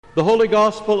The Holy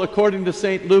Gospel according to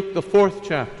St. Luke, the 4th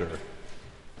chapter.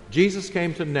 Jesus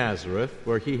came to Nazareth,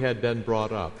 where he had been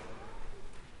brought up.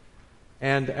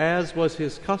 And as was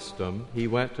his custom, he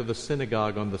went to the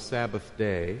synagogue on the Sabbath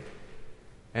day,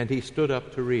 and he stood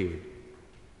up to read.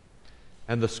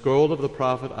 And the scroll of the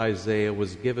prophet Isaiah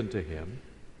was given to him.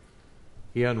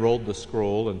 He unrolled the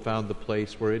scroll and found the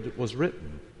place where it was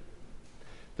written,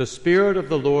 "The Spirit of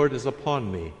the Lord is upon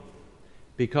me,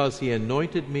 because he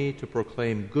anointed me to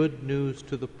proclaim good news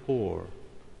to the poor.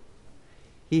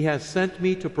 He has sent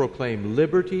me to proclaim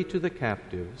liberty to the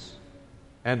captives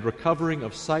and recovering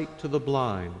of sight to the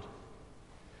blind,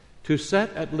 to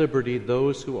set at liberty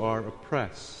those who are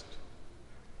oppressed,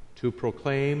 to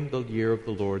proclaim the year of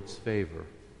the Lord's favor."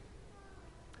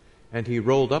 And he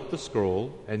rolled up the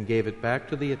scroll and gave it back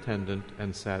to the attendant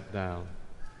and sat down.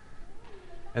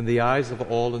 And the eyes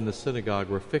of all in the synagogue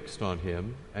were fixed on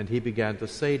him, and he began to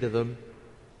say to them,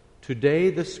 "Today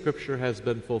this scripture has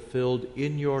been fulfilled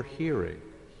in your hearing."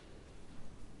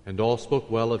 And all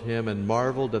spoke well of him and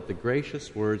marveled at the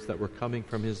gracious words that were coming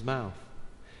from his mouth.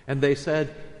 And they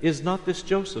said, "Is not this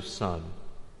Joseph's son?"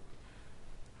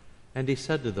 And he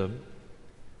said to them,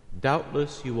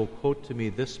 "Doubtless you will quote to me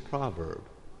this proverb,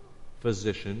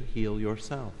 'Physician, heal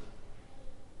yourself.'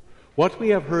 What we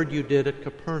have heard you did at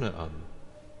Capernaum,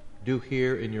 do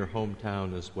here in your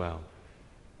hometown as well."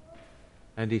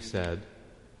 And he said,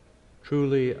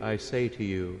 "Truly I say to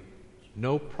you,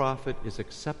 no prophet is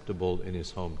acceptable in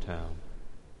his hometown.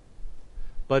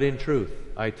 But in truth,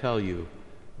 I tell you,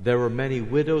 there were many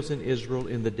widows in Israel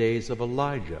in the days of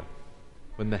Elijah,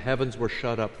 when the heavens were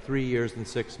shut up 3 years and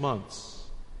 6 months,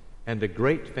 and a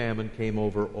great famine came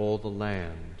over all the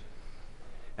land.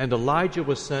 And Elijah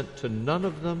was sent to none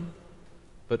of them,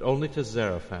 but only to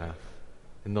Zarephath,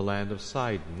 in the land of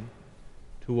Sidon,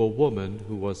 to a woman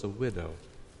who was a widow.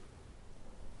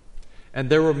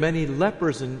 And there were many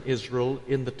lepers in Israel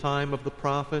in the time of the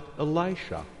prophet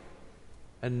Elisha,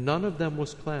 and none of them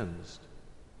was cleansed,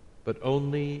 but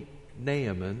only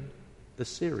Naaman the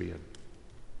Syrian."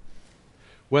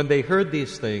 When they heard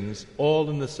these things, all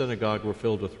in the synagogue were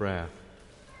filled with wrath.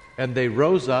 And they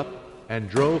rose up and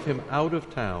drove him out of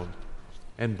town,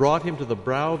 and brought him to the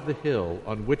brow of the hill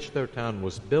on which their town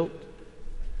was built,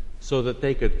 so that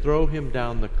they could throw him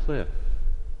down the cliff.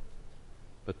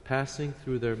 But passing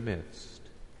through their midst,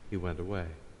 he went away.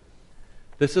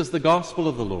 This is the gospel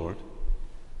of the Lord.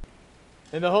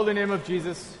 In the holy name of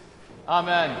Jesus,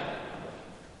 amen.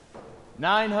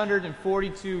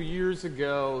 942 years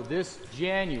ago, this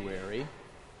January,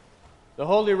 the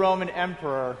Holy Roman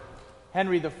Emperor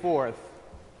Henry IV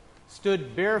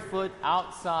stood barefoot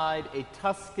outside a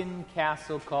Tuscan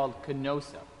castle called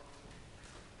Canossa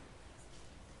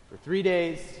for 3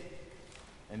 days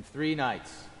and 3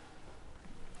 nights,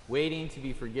 waiting to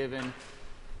be forgiven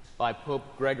by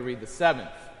Pope Gregory VII.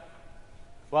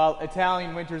 While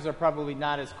Italian winters are probably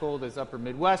not as cold as upper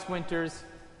Midwest winters,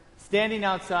 standing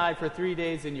outside for 3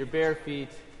 days in your bare feet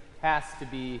has to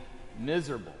be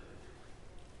miserable.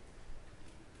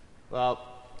 Well,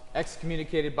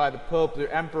 excommunicated by the Pope,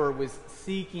 the Emperor was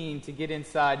seeking to get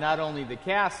inside not only the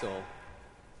castle,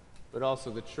 but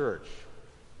also the church.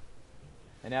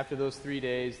 And after those 3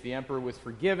 days, the Emperor was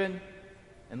forgiven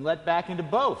and let back into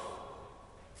both.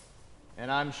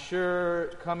 And I'm sure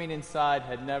coming inside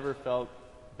had never felt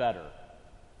better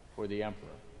for the Emperor.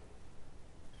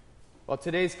 Well,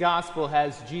 today's gospel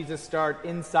has Jesus start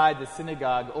inside the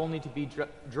synagogue only to be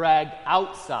dragged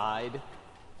outside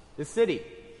the city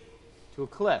to a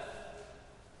cliff.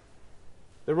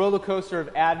 The roller coaster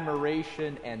of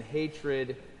admiration and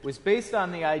hatred was based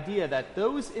on the idea that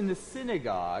those in the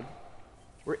synagogue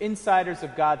were insiders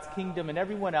of God's kingdom and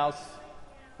everyone else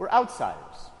were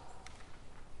outsiders.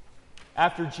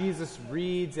 After Jesus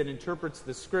reads and interprets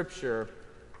the scripture,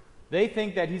 they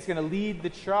think that he's going to lead the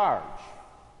charge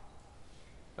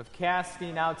of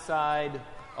casting outside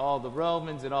all the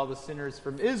Romans and all the sinners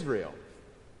from Israel.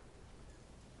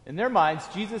 In their minds,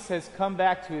 Jesus has come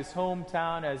back to his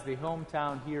hometown as the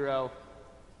hometown hero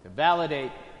to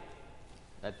validate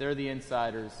that they're the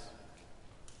insiders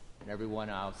and everyone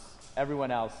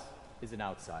else is an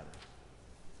outsider.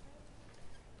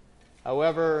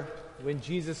 However, when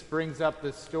Jesus brings up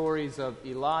the stories of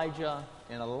Elijah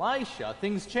and Elisha,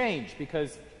 things change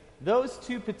because those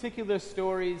two particular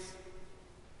stories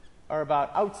are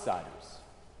about outsiders,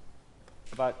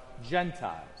 about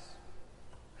Gentiles.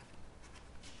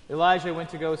 Elijah went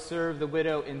to go serve the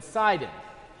widow in Sidon,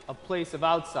 a place of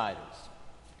outsiders.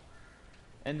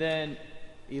 And then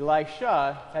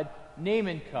Elisha had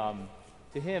Naaman come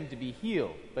to him to be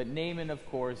healed. But Naaman, of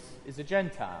course, is a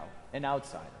Gentile, an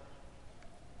outsider.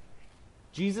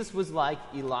 Jesus was like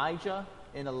Elijah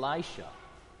and Elisha,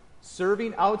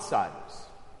 serving outsiders.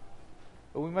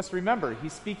 But we must remember,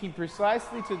 he's speaking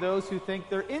precisely to those who think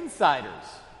they're insiders.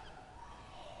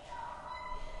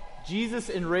 Jesus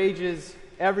enrages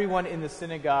everyone in the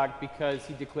synagogue because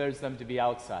he declares them to be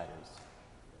outsiders.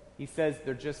 He says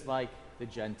they're just like the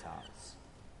Gentiles.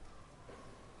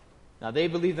 Now, they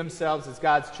believe themselves as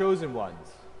God's chosen ones,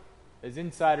 as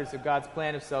insiders of God's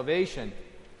plan of salvation.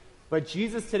 But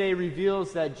Jesus today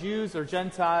reveals that Jews or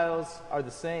Gentiles are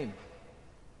the same.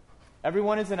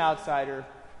 Everyone is an outsider,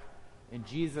 and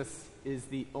Jesus is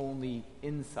the only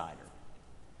insider.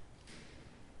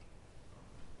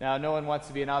 Now, no one wants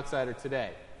to be an outsider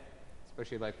today,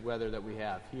 especially like weather that we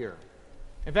have here.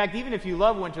 In fact, even if you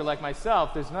love winter like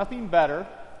myself, there's nothing better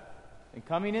than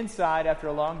coming inside after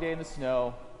a long day in the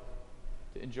snow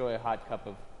to enjoy a hot cup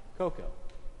of cocoa.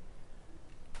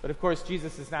 But of course,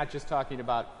 Jesus is not just talking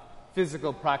about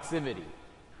physical proximity.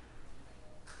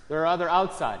 There are other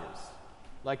outsiders,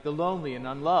 like the lonely and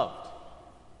unloved.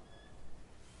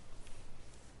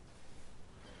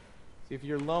 See, if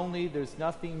you're lonely, there's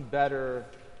nothing better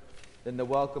than the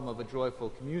welcome of a joyful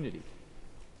community.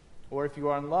 Or if you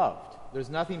are unloved, there's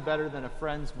nothing better than a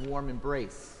friend's warm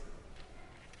embrace.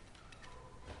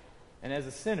 And as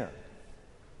a sinner,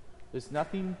 there's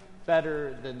nothing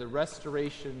better than the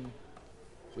restoration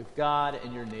with God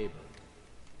and your neighbor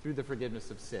through the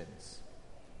forgiveness of sins.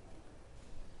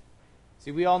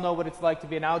 See, we all know what it's like to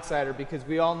be an outsider because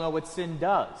we all know what sin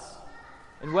does.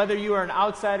 And whether you are an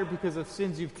outsider because of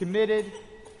sins you've committed,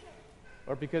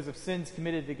 or because of sins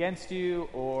committed against you,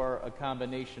 or a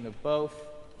combination of both,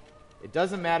 it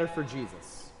doesn't matter for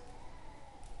Jesus.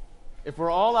 If we're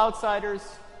all outsiders,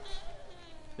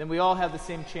 then we all have the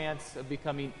same chance of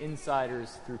becoming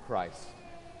insiders through Christ.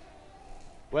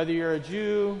 Whether you're a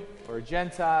Jew or a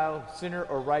Gentile, sinner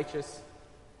or righteous,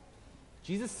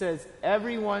 Jesus says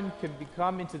everyone can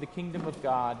come into the kingdom of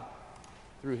God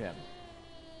through him.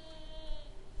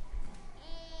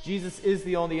 Jesus is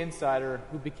the only insider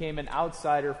who became an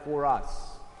outsider for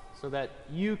us so that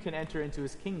you can enter into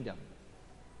his kingdom.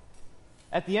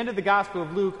 At the end of the Gospel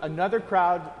of Luke, another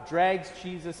crowd drags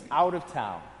Jesus out of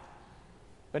town,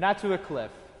 but not to a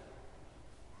cliff,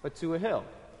 but to a hill,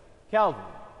 Calvary,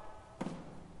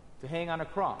 to hang on a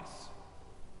cross.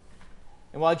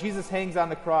 And while Jesus hangs on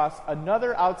the cross,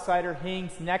 another outsider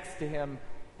hangs next to him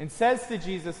and says to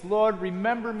Jesus, "Lord,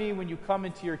 remember me when you come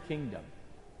into your kingdom."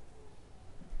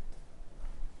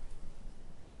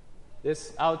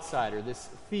 This outsider, this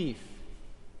thief,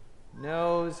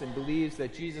 knows and believes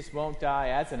that Jesus won't die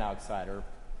as an outsider,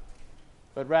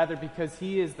 but rather because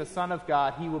he is the Son of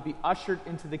God, he will be ushered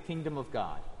into the kingdom of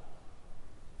God.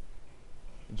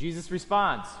 And Jesus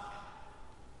responds,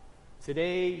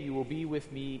 "Today you will be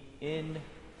with me in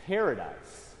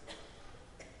paradise,"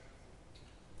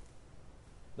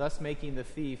 thus making the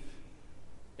thief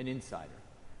an insider.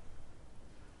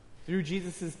 Through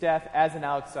Jesus' death as an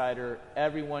outsider,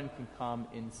 everyone can come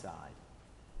inside.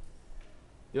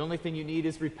 The only thing you need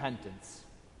is repentance.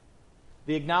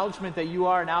 The acknowledgement that you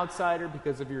are an outsider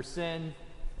because of your sin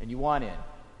and you want in.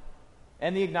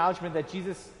 And the acknowledgement that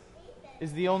Jesus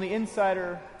is the only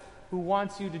insider who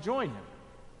wants you to join him.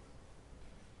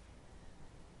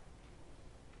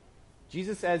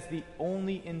 Jesus, as the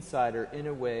only insider, in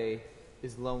a way,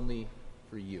 is lonely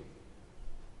for you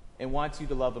and wants you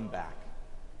to love him back.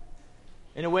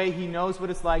 In a way, he knows what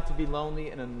it's like to be lonely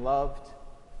and unloved,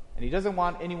 and he doesn't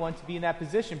want anyone to be in that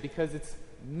position because it's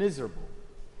miserable.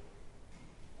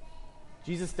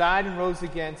 Jesus died and rose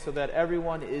again so that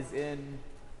everyone is in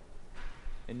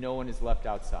and no one is left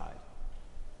outside.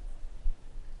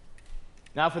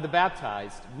 Now, for the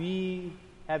baptized, we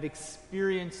have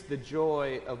experienced the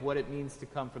joy of what it means to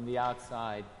come from the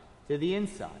outside to the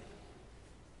inside.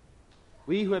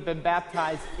 We who have been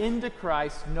baptized into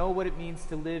Christ know what it means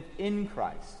to live in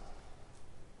Christ.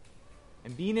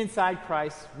 And being inside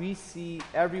Christ, we see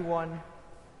everyone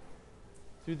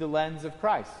through the lens of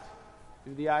Christ,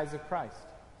 through the eyes of Christ.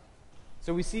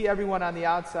 So we see everyone on the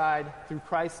outside through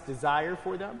Christ's desire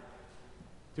for them,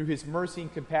 through his mercy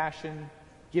and compassion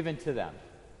given to them.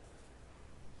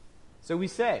 So we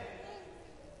say,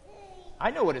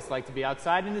 "I know what it's like to be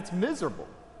outside, and it's miserable.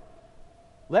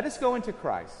 Let us go into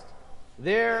Christ.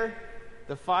 There,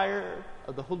 the fire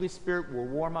of the Holy Spirit will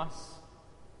warm us,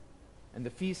 and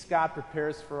the feast God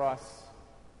prepares for us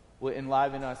will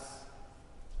enliven us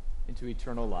into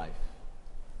eternal life,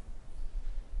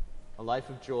 a life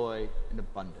of joy and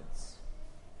abundance."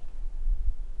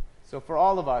 So for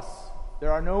all of us,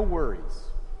 there are no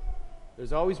worries.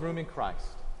 There's always room in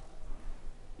Christ.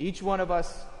 Each one of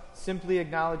us simply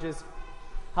acknowledges,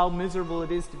 how miserable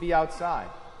it is to be outside,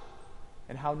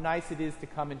 and how nice it is to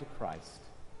come into Christ,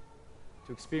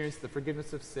 to experience the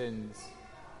forgiveness of sins,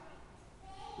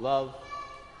 love,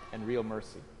 and real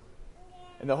mercy.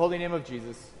 In the holy name of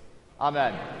Jesus,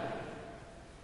 amen.